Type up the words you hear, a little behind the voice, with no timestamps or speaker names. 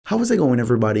How's it going,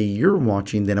 everybody? You're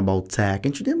watching Then About Tech,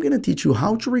 and today I'm going to teach you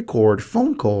how to record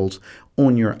phone calls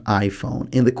on your iPhone.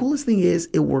 And the coolest thing is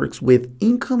it works with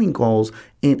incoming calls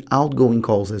and outgoing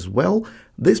calls as well.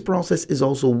 This process is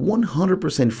also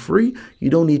 100% free. You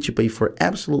don't need to pay for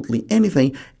absolutely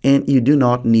anything, and you do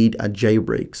not need a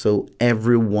jailbreak. So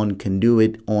everyone can do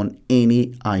it on any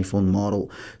iPhone model.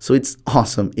 So it's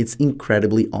awesome. It's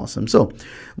incredibly awesome. So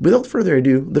without further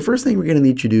ado, the first thing we're going to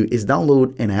need to do is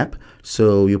download an app.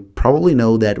 So you probably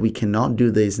know that we cannot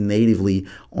do this natively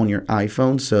on your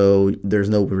iPhone. So there's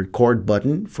no record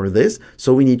button for this.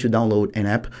 So we need to download an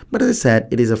app. But as I said,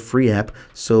 it is a free app.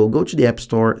 So go to the App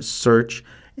Store, search,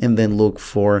 and then look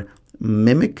for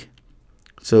Mimic.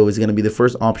 So it's going to be the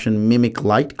first option, Mimic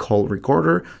Lite Call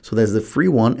Recorder. So that's the free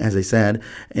one, as I said.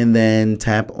 And then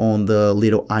tap on the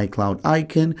little iCloud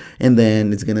icon, and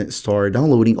then it's going to start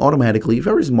downloading automatically.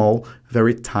 Very small,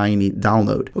 very tiny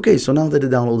download. Okay, so now that the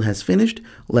download has finished,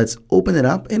 let's open it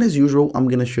up. And as usual, I'm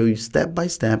going to show you step by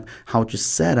step how to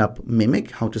set up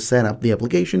Mimic, how to set up the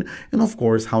application, and of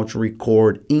course, how to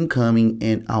record incoming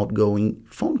and outgoing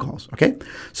phone calls. Okay,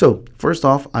 so first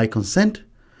off, I consent.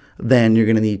 Then you're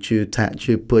going to need to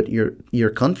put your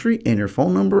country and your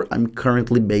phone number. I'm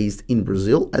currently based in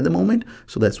Brazil at the moment,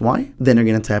 so that's why. Then you're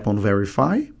going to tap on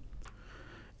verify.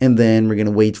 And then we're going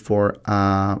to wait for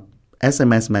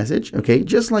SMS message, okay?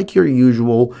 Just like your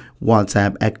usual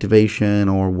WhatsApp activation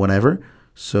or whatever.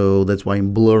 So that's why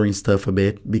I'm blurring stuff a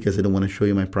bit, because I don't want to show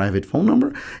you my private phone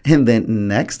number. And then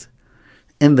next.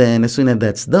 And then as soon as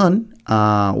that's done,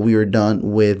 we are done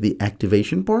with the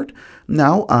activation part.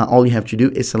 Now, all you have to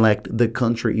do is select the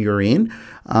country you're in.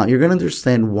 You're going to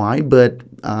understand why, but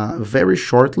very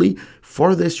shortly,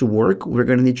 for this to work, we're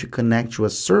going to need to connect to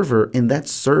a server, and that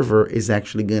server is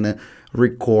actually going to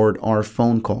record our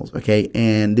phone calls, okay?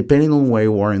 And depending on where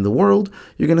you are in the world,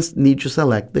 you're going to need to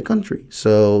select the country.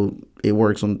 So it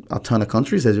works on a ton of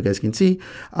countries, as you guys can see.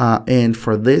 And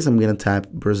for this, I'm going to tap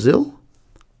Brazil.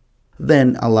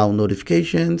 Then allow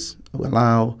notifications,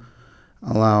 allow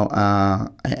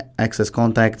access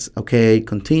contacts, okay,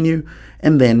 continue,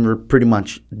 and then we're pretty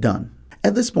much done.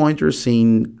 At this point, you're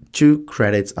seeing 2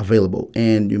 credits available,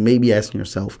 and you may be asking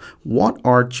yourself, what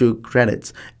are 2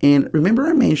 credits? And remember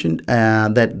I mentioned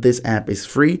that this app is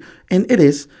free, and it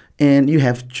is, and you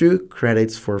have 2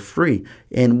 credits for free.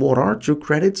 And what are 2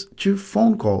 credits? 2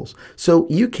 phone calls. So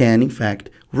you can, in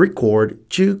fact, record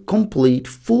 2 complete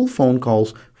full phone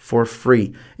calls for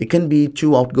free. It can be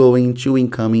 2 outgoing, 2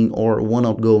 incoming, or 1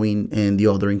 outgoing and the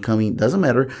other incoming. Doesn't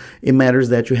matter. It matters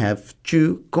that you have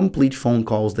 2 complete phone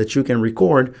calls that you can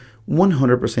record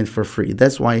 100% for free.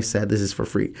 That's why I said this is for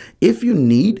free. If you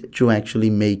need to actually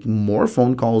make more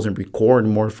phone calls and record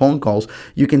more phone calls,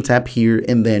 you can tap here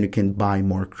and then you can buy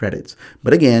more credits.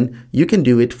 But again, you can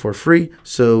do it for free.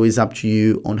 So it's up to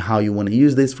you on how you want to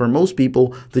use this. For most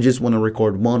people, they just want to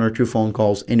record 1 or 2 phone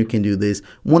calls, and you can do this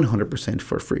 100%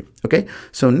 for free. Okay,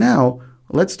 so now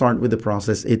let's start with the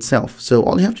process itself. So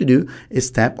all you have to do is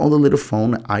tap on the little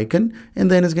phone icon, and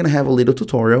then it's going to have a little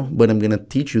tutorial, but I'm going to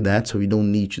teach you that, so you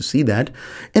don't need to see that.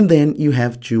 And then you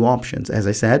have 2 options. As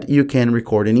I said, you can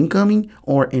record an incoming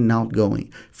or an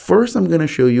outgoing. First, I'm going to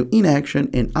show you in action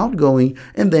and outgoing,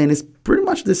 and then it's pretty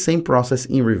much the same process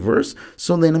in reverse.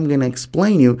 So then I'm going to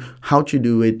explain you how to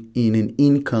do it in an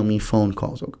incoming phone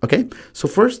call. Okay, so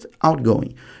first,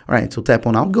 outgoing. All right, so tap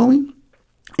on outgoing.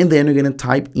 And then you're going to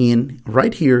type in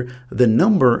right here the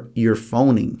number you're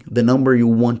phoning, the number you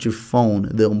want to phone,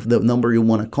 the number you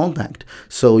want to contact.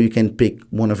 So you can pick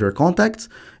one of your contacts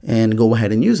and go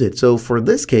ahead and use it. So for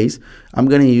this case, I'm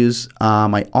going to use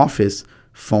my office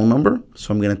phone number.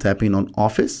 So I'm going to tap in on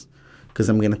office, because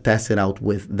I'm going to test it out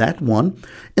with that one.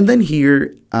 And then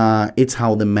here, it's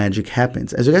how the magic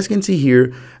happens. As you guys can see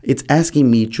here, it's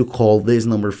asking me to call this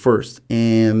number first.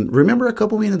 And remember a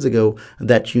couple minutes ago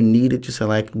that you needed to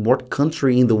select what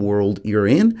country in the world you're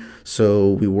in.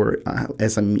 So we were,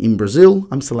 as I'm in Brazil,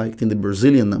 I'm selecting the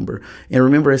Brazilian number. And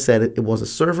remember I said it was a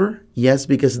server? Yes,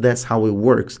 because that's how it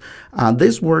works.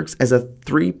 This works as a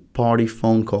 3-party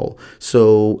phone call.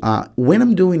 So when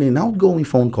I'm doing an outgoing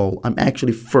phone call, I'm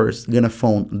actually first going to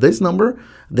phone this number,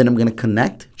 then I'm going to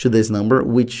connect to this number,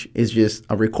 which is just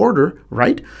a recorder,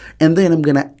 right? And then I'm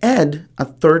going to add a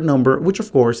 3rd number, which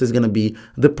of course is going to be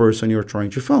the person you're trying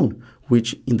to phone,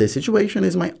 which in this situation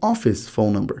is my office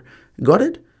phone number. Got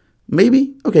it?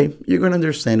 Maybe? Okay, you're going to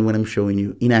understand when I'm showing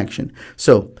you in action.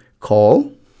 So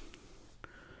call,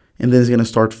 and then it's going to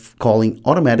start calling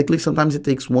automatically. Sometimes it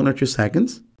takes 1 or 2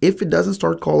 seconds. If it doesn't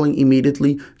start calling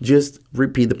immediately, just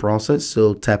repeat the process.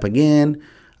 So tap again,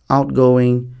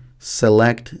 outgoing,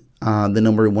 select the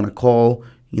number you want to call.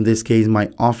 In this case, my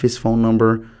office phone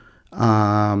number.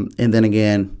 And then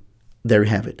again, there you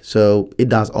have it. So it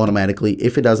does automatically.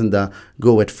 If it doesn't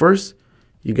go at first,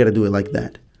 you got to do it like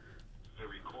that. The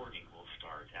recording will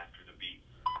start after the beep.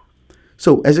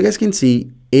 So as you guys can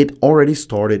see, it already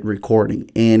started recording,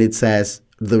 and it says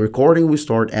the recording will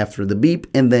start after the beep,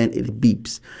 and then it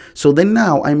beeps. So then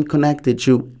now I'm connected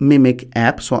to Mimic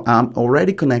app. So I'm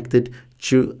already connected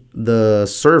to the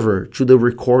server, to the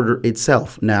recorder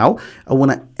itself. Now I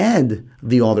want to add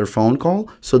the other phone call.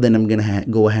 So then I'm going to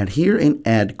go ahead here and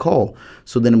add call.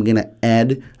 So then I'm going to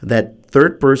add that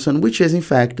third person, which is in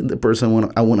fact the person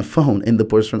I want to phone and the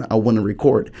person I want to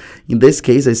record. In this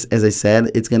case, as I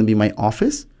said, it's going to be my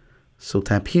office. So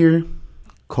tap here,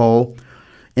 call,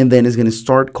 and then it's going to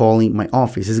start calling my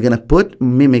office. It's going to put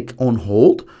Mimic on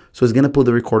hold. So it's going to put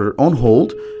the recorder on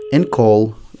hold and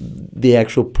call the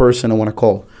actual person I want to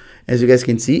call. As you guys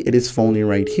can see, it is phoning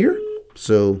right here.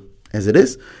 So as it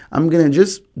is, I'm going to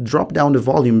just drop down the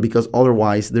volume because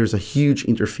otherwise there's a huge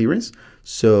interference.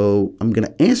 So I'm going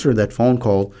to answer that phone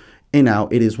call, and now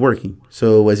it is working.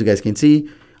 So as you guys can see,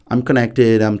 I'm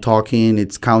connected, I'm talking,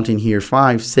 it's counting here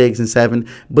 5, 6, and 7,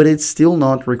 but it's still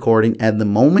not recording at the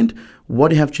moment.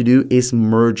 What you have to do is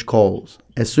merge calls.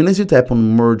 As soon as you tap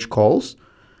on merge calls,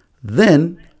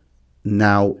 then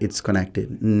now it's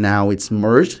connected. Now it's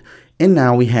merged, and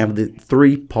now we have the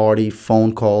three-party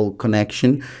phone call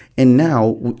connection. And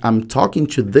now I'm talking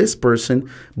to this person,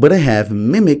 but I have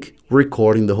Mimic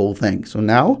recording the whole thing. So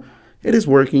now it is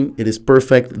working. It is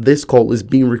perfect. This call is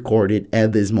being recorded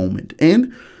at this moment.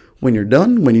 And when you're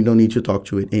done, when you don't need to talk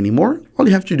to it anymore, all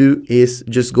you have to do is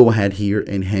just go ahead here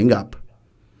and hang up.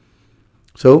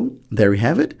 So there we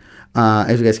have it.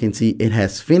 As you guys can see, it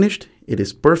has finished. It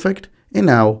is perfect. And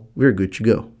now we're good to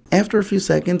go. After a few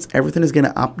seconds, everything is going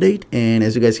to update. And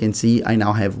as you guys can see, I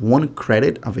now have 1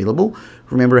 credit available.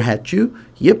 Remember I had 2?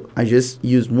 Yep, I just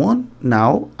used 1.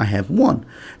 Now I have 1.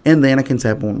 And then I can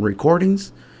tap on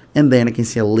recordings. And then I can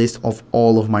see a list of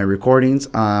all of my recordings.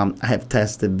 I have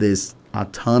tested this a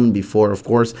ton before, of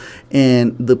course.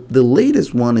 And the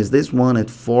latest one is this one at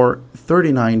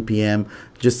 4:39 p.m.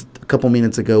 just a couple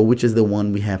minutes ago, which is the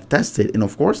one we have tested. And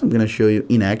of course, I'm going to show you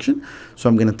in action. So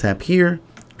I'm going to tap here,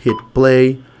 hit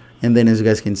play. And then as you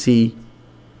guys can see,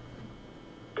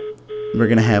 we're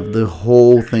going to have the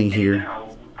whole thing here.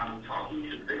 Now I'm talking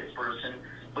to this person,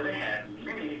 but I have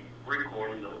Mimic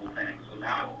recording the whole thing. So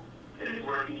now it is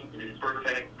working. It is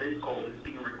perfect. This call is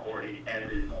being recorded at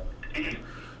this moment.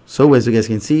 So as you guys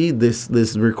can see, this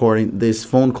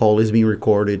phone call is being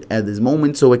recorded at this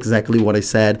moment. So exactly what I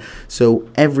said. So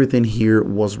everything here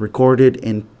was recorded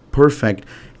and perfect,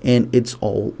 and it's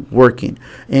all working.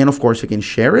 And of course you can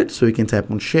share it, so you can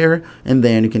tap on share, and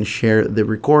then you can share the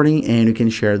recording, and you can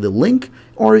share the link,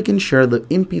 or you can share the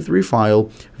MP3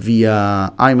 file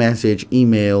via iMessage,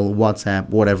 email, WhatsApp,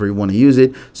 whatever you want to use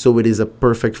it. So it is a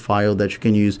perfect file that you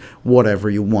can use whatever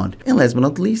you want. And last but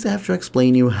not least, I have to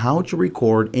explain you how to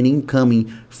record an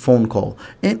incoming phone call.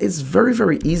 And it's very,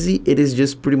 very easy. It is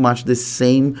just pretty much the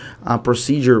same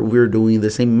procedure we're doing, the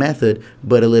same method,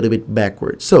 but a little bit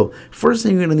backwards. So first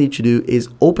thing you're going to need to do is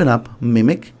open up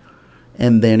Mimic,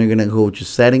 and then you're going to go to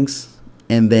settings,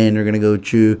 and then you're going to go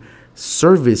to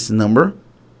service number.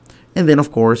 And then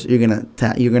of course you're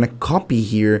gonna copy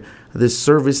here the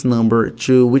service number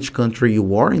to which country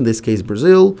you are. In this case,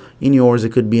 Brazil. In yours,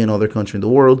 it could be another country in the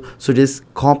world. So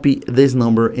just copy this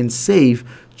number and save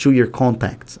to your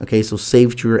contacts. Okay, so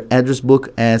save to your address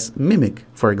book as Mimic,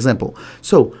 for example.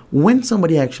 So when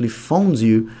somebody actually phones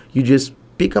you, you just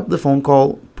pick up the phone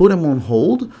call, put them on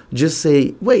hold, just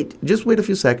say, just wait a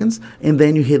few seconds, and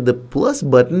then you hit the plus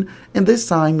button, and this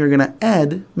time you're gonna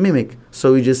add Mimic.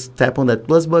 So you just tap on that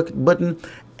plus button,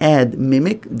 add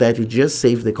Mimic that you just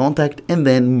saved the contact, and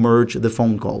then merge the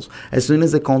phone calls. As soon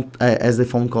as the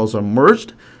phone calls are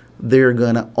merged, they're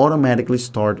gonna automatically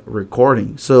start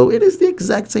recording. So it is the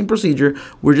exact same procedure.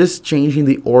 We're just changing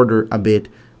the order a bit,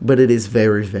 but it is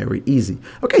very, very easy.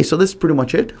 Okay, so that's pretty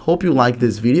much it. Hope you liked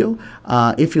this video.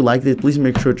 If you liked it, please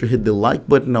make sure to hit the like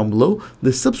button down below,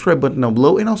 the subscribe button down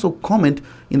below, and also comment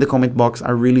in the comment box.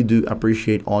 I really do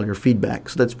appreciate all your feedback.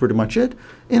 So that's pretty much it,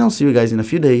 and I'll see you guys in a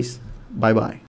few days. Bye-bye.